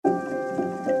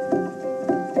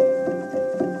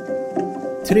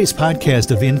Today's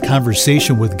podcast of In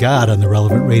Conversation with God on the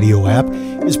Relevant Radio app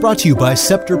is brought to you by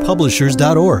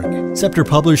ScepterPublishers.org. Scepter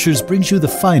Publishers brings you the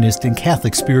finest in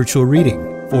Catholic spiritual reading.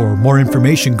 For more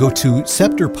information, go to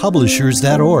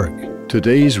ScepterPublishers.org.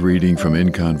 Today's reading from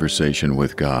In Conversation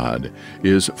with God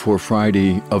is for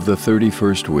Friday of the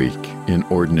 31st week in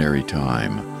Ordinary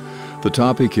Time. The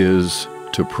topic is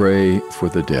To Pray for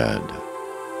the Dead.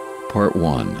 Part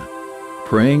 1.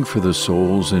 Praying for the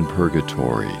Souls in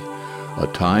Purgatory, a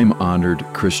time-honored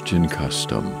Christian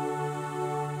custom.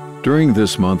 During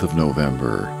this month of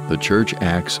November, the Church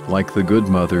acts like the good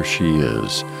mother she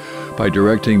is by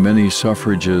directing many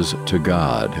suffrages to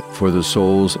God for the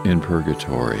souls in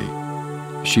purgatory.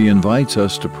 She invites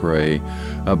us to pray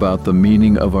about the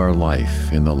meaning of our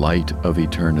life in the light of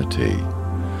eternity.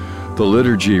 The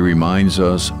liturgy reminds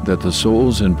us that the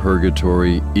souls in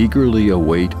purgatory eagerly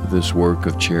await this work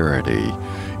of charity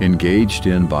engaged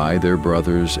in by their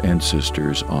brothers and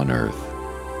sisters on earth.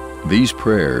 These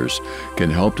prayers can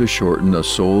help to shorten a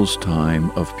soul's time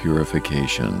of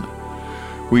purification.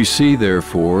 We see,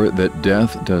 therefore, that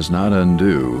death does not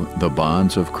undo the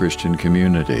bonds of Christian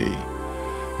community.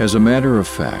 As a matter of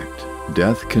fact,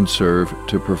 death can serve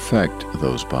to perfect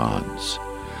those bonds.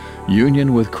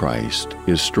 Union with Christ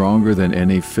is stronger than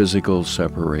any physical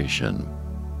separation.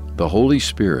 The Holy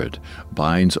Spirit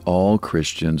binds all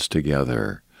Christians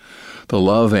together. The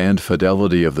love and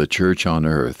fidelity of the Church on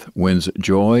earth wins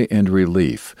joy and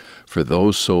relief for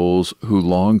those souls who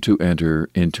long to enter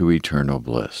into eternal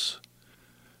bliss.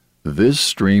 This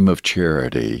stream of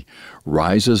charity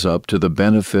rises up to the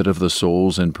benefit of the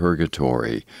souls in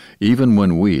purgatory, even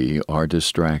when we are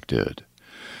distracted.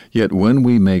 Yet when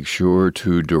we make sure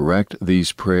to direct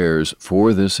these prayers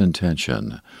for this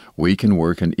intention, we can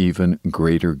work an even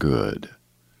greater good.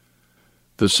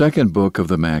 The second book of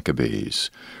the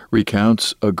Maccabees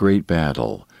recounts a great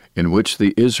battle in which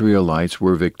the Israelites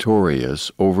were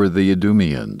victorious over the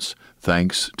Idumeans,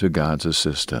 thanks to God's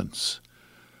assistance.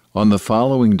 On the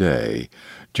following day,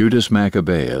 Judas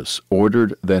Maccabeus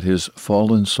ordered that his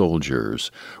fallen soldiers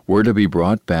were to be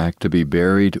brought back to be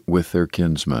buried with their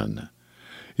kinsmen.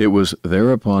 It was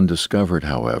thereupon discovered,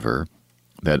 however,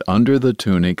 that under the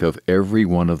tunic of every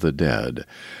one of the dead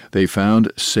they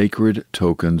found sacred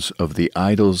tokens of the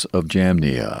idols of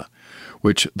Jamnia,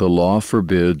 which the law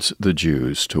forbids the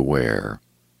Jews to wear.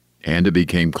 And it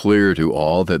became clear to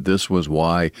all that this was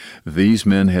why these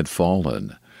men had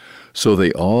fallen. So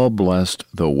they all blessed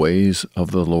the ways of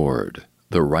the Lord,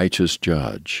 the righteous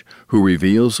judge, who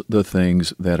reveals the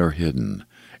things that are hidden,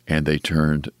 and they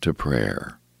turned to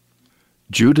prayer.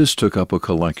 Judas took up a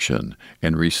collection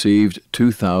and received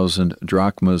 2,000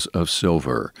 drachmas of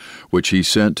silver, which he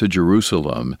sent to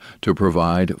Jerusalem to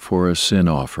provide for a sin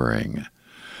offering.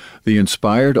 The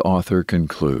inspired author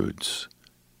concludes,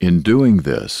 "In doing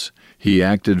this, he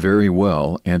acted very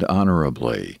well and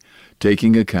honorably,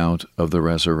 taking account of the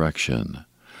resurrection.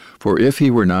 For if he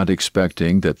were not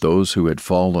expecting that those who had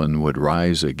fallen would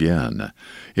rise again,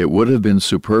 it would have been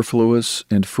superfluous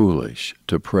and foolish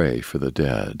to pray for the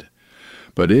dead.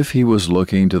 But if he was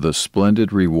looking to the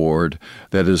splendid reward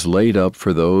that is laid up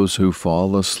for those who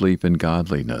fall asleep in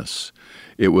godliness,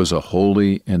 it was a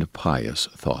holy and pious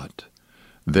thought.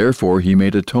 Therefore he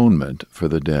made atonement for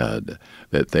the dead,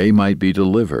 that they might be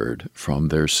delivered from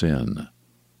their sin."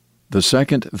 The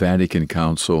Second Vatican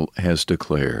Council has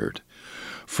declared,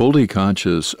 fully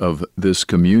conscious of this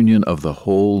communion of the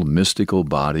whole mystical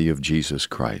body of Jesus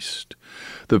Christ,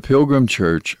 the Pilgrim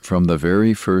Church from the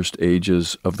very first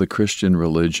ages of the Christian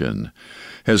religion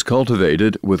has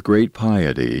cultivated with great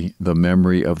piety the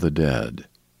memory of the dead.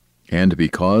 And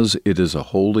because it is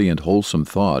a holy and wholesome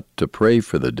thought to pray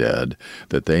for the dead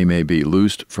that they may be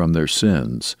loosed from their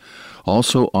sins,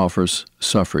 also offers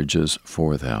suffrages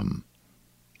for them.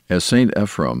 As St.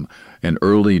 Ephrem, an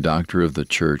early doctor of the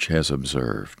Church, has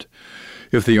observed,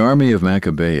 if the army of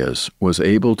Maccabeus was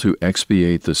able to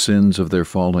expiate the sins of their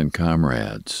fallen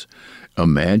comrades,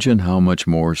 imagine how much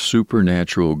more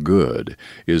supernatural good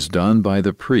is done by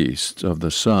the priests of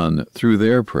the Son through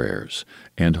their prayers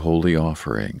and holy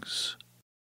offerings.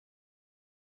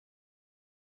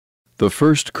 The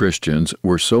first Christians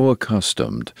were so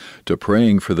accustomed to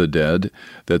praying for the dead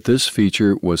that this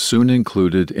feature was soon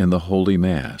included in the Holy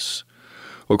Mass.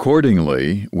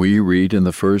 Accordingly, we read in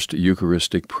the first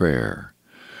Eucharistic prayer,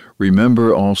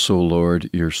 "Remember also, Lord,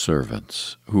 your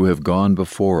servants, who have gone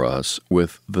before us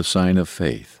with the sign of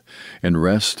faith, and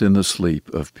rest in the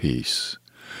sleep of peace.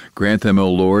 Grant them,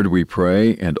 O Lord, we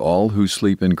pray, and all who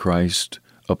sleep in Christ,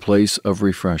 a place of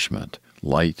refreshment,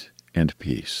 light, and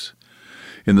peace."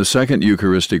 In the second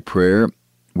Eucharistic prayer,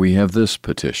 we have this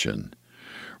petition,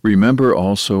 Remember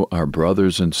also our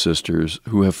brothers and sisters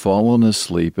who have fallen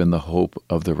asleep in the hope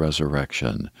of the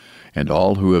resurrection, and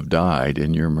all who have died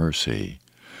in your mercy.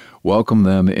 Welcome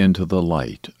them into the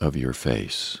light of your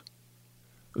face.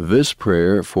 This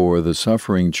prayer for the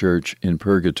suffering church in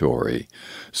purgatory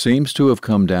seems to have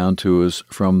come down to us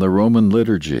from the Roman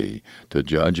liturgy, to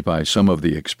judge by some of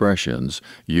the expressions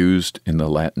used in the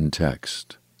Latin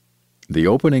text. The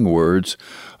opening words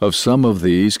of some of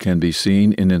these can be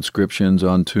seen in inscriptions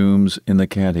on tombs in the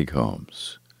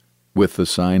catacombs: with the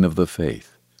sign of the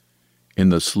faith, in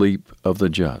the sleep of the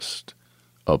just,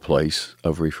 a place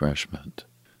of refreshment.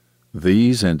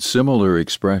 These and similar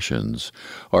expressions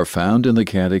are found in the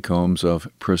catacombs of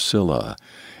Priscilla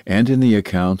and in the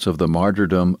accounts of the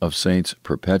martyrdom of Saints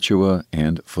Perpetua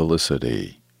and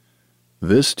Felicity.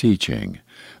 This teaching,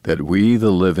 that we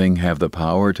the living have the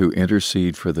power to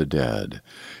intercede for the dead,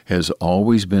 has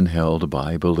always been held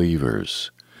by believers.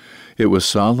 It was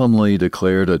solemnly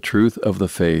declared a truth of the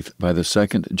faith by the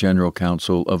Second General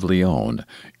Council of Lyon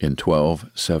in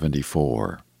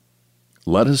 1274.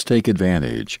 Let us take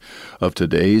advantage of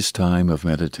today's time of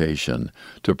meditation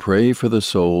to pray for the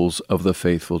souls of the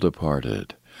faithful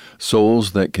departed,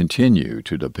 souls that continue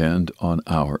to depend on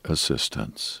our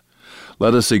assistance.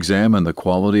 Let us examine the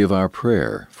quality of our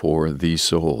prayer for these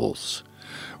souls.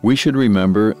 We should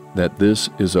remember that this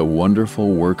is a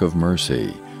wonderful work of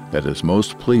mercy that is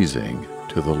most pleasing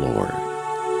to the Lord.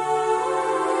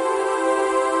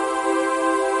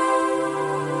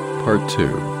 Part 2.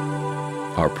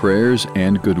 Our prayers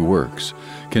and good works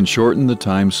can shorten the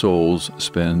time souls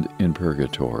spend in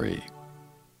purgatory.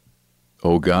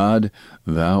 O God,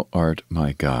 Thou art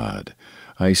my God.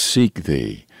 I seek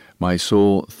Thee. My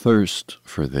soul thirsts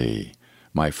for Thee.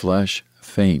 My flesh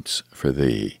faints for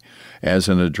Thee, as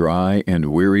in a dry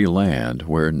and weary land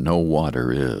where no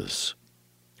water is.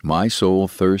 My soul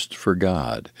thirsts for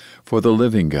God, for the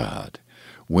living God.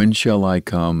 When shall I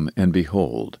come and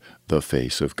behold the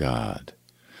face of God?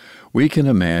 We can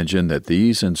imagine that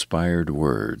these inspired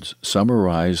words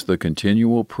summarize the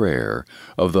continual prayer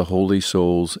of the holy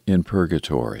souls in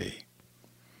purgatory.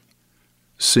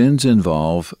 Sins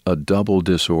involve a double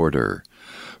disorder.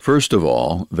 First of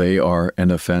all, they are an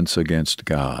offense against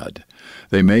God.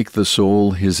 They make the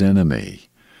soul His enemy.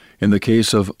 In the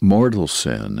case of mortal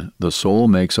sin, the soul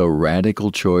makes a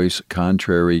radical choice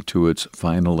contrary to its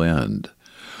final end.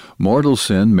 Mortal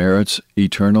sin merits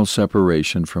eternal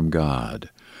separation from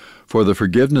God. For the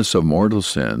forgiveness of mortal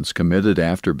sins committed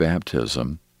after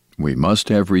baptism, we must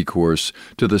have recourse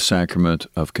to the sacrament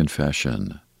of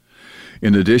confession.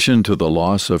 In addition to the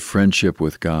loss of friendship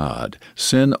with God,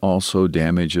 sin also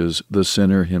damages the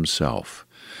sinner himself.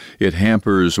 It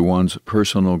hampers one's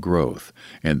personal growth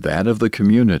and that of the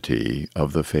community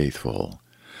of the faithful.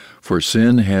 For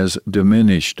sin has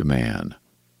diminished man,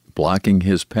 blocking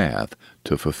his path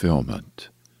to fulfillment.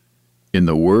 In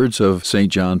the words of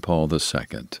St. John Paul II,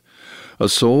 a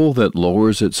soul that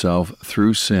lowers itself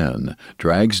through sin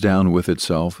drags down with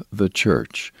itself the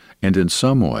church, and in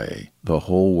some way the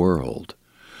whole world.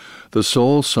 The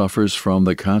soul suffers from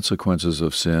the consequences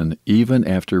of sin even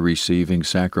after receiving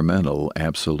sacramental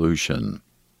absolution.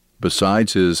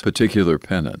 Besides his particular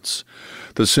penance,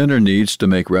 the sinner needs to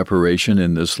make reparation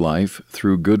in this life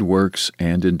through good works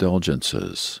and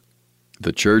indulgences.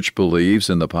 The Church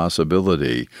believes in the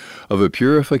possibility of a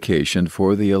purification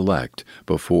for the elect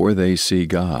before they see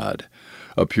God,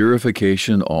 a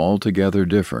purification altogether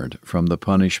different from the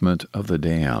punishment of the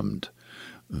damned.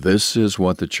 This is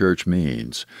what the Church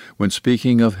means when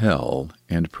speaking of hell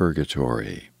and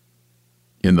purgatory.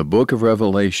 In the book of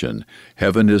Revelation,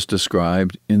 heaven is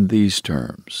described in these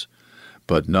terms: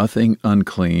 "But nothing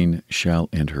unclean shall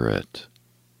enter it."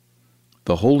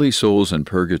 The holy souls in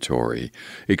purgatory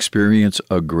experience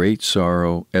a great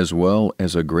sorrow as well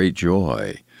as a great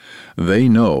joy. They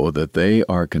know that they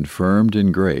are confirmed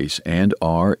in grace and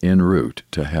are en route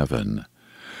to heaven.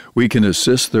 We can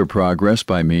assist their progress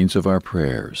by means of our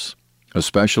prayers,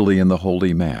 especially in the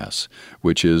Holy Mass,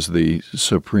 which is the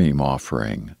supreme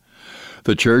offering.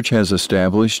 The Church has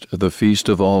established the Feast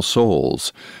of All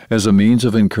Souls as a means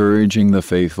of encouraging the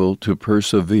faithful to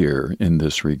persevere in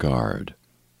this regard.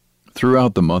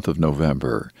 Throughout the month of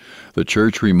November, the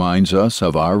Church reminds us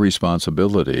of our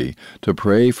responsibility to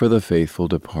pray for the faithful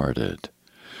departed.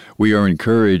 We are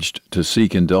encouraged to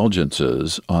seek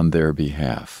indulgences on their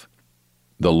behalf.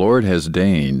 The Lord has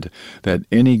deigned that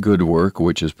any good work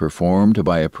which is performed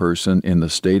by a person in the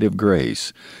state of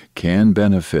grace can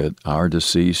benefit our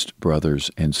deceased brothers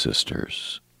and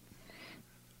sisters.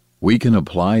 We can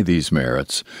apply these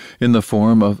merits in the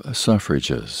form of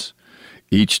suffrages.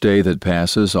 Each day that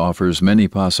passes offers many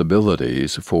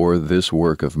possibilities for this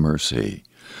work of mercy.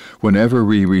 Whenever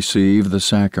we receive the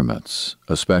sacraments,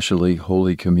 especially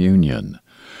Holy Communion,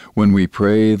 when we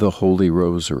pray the Holy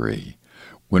Rosary,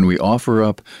 when we offer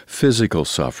up physical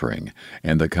suffering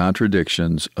and the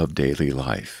contradictions of daily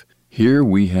life, here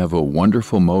we have a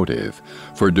wonderful motive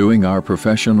for doing our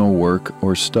professional work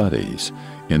or studies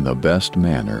in the best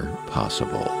manner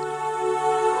possible.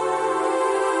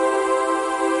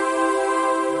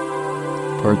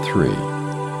 Part 3.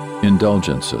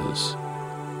 Indulgences.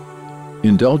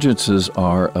 Indulgences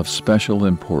are of special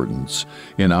importance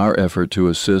in our effort to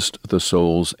assist the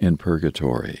souls in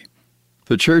purgatory.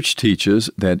 The Church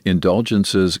teaches that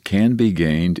indulgences can be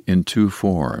gained in two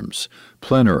forms,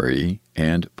 plenary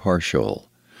and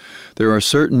partial. There are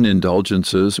certain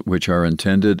indulgences which are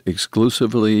intended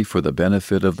exclusively for the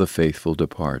benefit of the faithful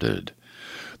departed.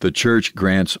 The Church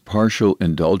grants partial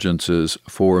indulgences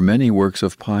for many works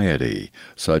of piety,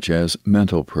 such as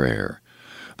mental prayer,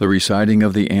 the reciting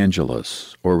of the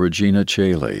Angelus or Regina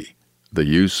Caeli, the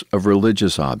use of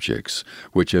religious objects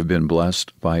which have been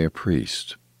blessed by a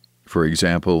priest. For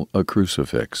example, a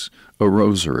crucifix, a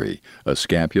rosary, a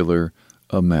scapular,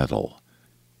 a medal.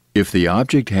 If the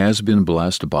object has been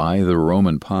blessed by the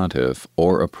Roman pontiff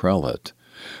or a prelate,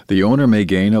 the owner may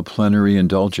gain a plenary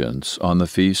indulgence on the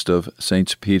feast of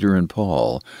Saints Peter and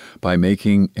Paul by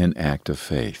making an act of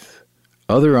faith.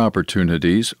 Other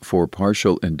opportunities for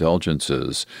partial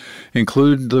indulgences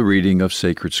include the reading of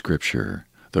sacred scripture,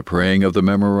 the praying of the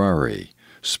Memorare,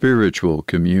 spiritual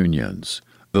communions,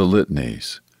 the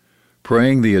litanies,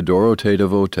 praying the Adoro Te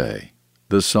Devote,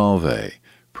 the Salve,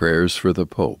 prayers for the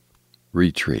Pope,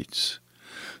 retreats.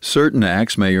 Certain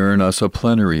acts may earn us a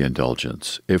plenary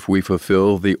indulgence if we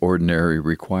fulfill the ordinary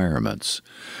requirements.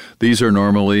 These are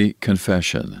normally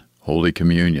confession, Holy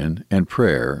Communion, and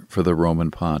prayer for the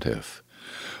Roman Pontiff.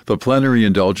 The plenary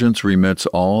indulgence remits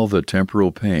all the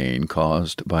temporal pain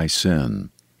caused by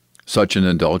sin. Such an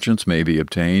indulgence may be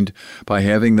obtained by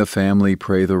having the family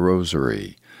pray the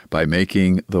Rosary, by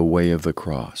making the Way of the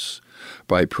Cross,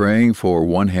 by praying for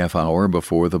 1/2 hour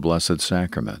before the Blessed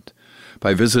Sacrament,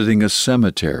 by visiting a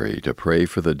cemetery to pray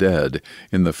for the dead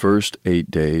in the first 8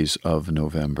 days of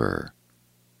November.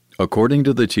 According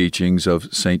to the teachings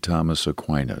of St. Thomas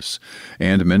Aquinas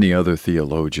and many other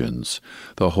theologians,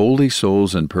 the holy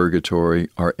souls in purgatory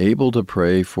are able to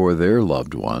pray for their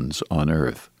loved ones on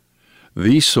earth.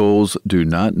 These souls do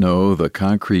not know the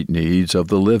concrete needs of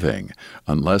the living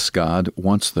unless God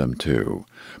wants them to,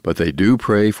 but they do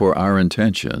pray for our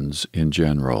intentions in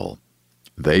general.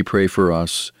 They pray for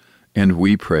us, and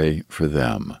we pray for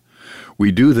them.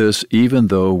 We do this even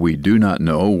though we do not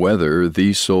know whether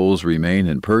these souls remain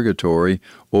in purgatory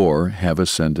or have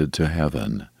ascended to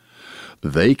heaven.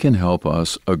 They can help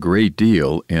us a great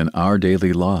deal in our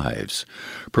daily lives,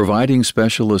 providing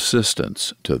special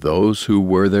assistance to those who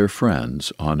were their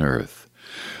friends on earth.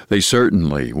 They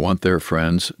certainly want their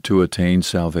friends to attain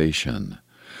salvation.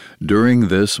 During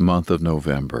this month of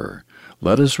November,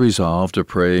 let us resolve to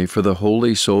pray for the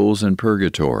holy souls in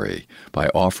purgatory by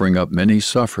offering up many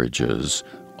suffrages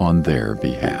on their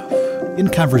behalf. In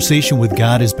Conversation with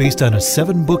God is based on a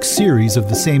 7-book series of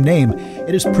the same name.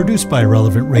 It is produced by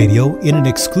Relevant Radio in an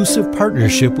exclusive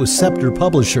partnership with Scepter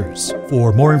Publishers.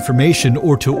 For more information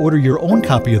or to order your own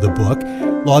copy of the book,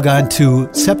 log on to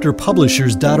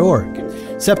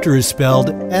scepterpublishers.org. Scepter is spelled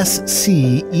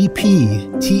S-C-E-P-T-E-R.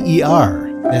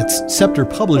 That's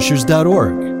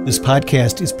scepterpublishers.org. This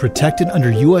podcast is protected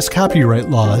under U.S. copyright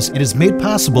laws and is made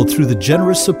possible through the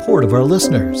generous support of our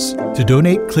listeners. To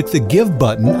donate, click the Give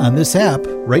button on this app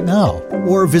right now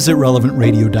or visit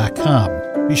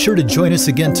relevantradio.com. Be sure to join us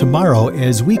again tomorrow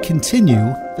as we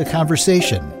continue the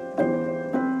conversation.